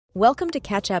Welcome to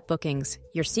CatchAppBookings,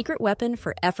 your secret weapon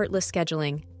for effortless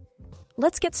scheduling.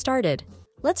 Let's get started.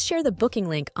 Let's share the booking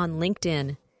link on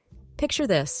LinkedIn. Picture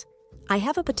this. I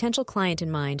have a potential client in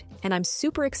mind, and I'm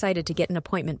super excited to get an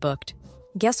appointment booked.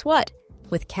 Guess what?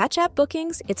 With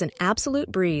CatchAppBookings, it's an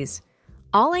absolute breeze.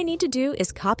 All I need to do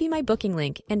is copy my booking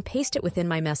link and paste it within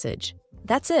my message.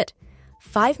 That's it.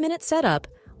 5-minute setup,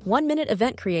 1-minute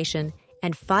event creation,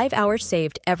 and 5 hours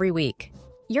saved every week.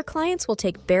 Your clients will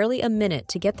take barely a minute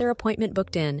to get their appointment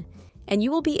booked in, and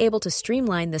you will be able to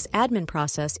streamline this admin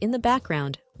process in the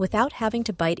background without having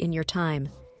to bite in your time.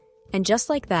 And just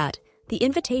like that, the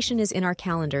invitation is in our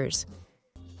calendars.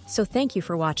 So thank you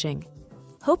for watching.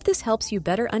 Hope this helps you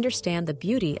better understand the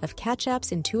beauty of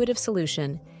CatchApp's intuitive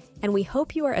solution, and we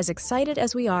hope you are as excited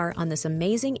as we are on this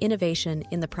amazing innovation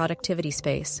in the productivity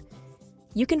space.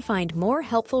 You can find more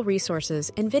helpful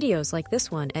resources and videos like this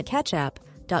one at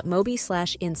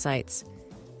CatchApp.mobi/insights.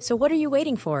 So what are you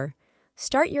waiting for?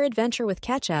 Start your adventure with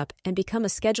CatchApp and become a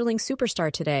scheduling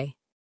superstar today.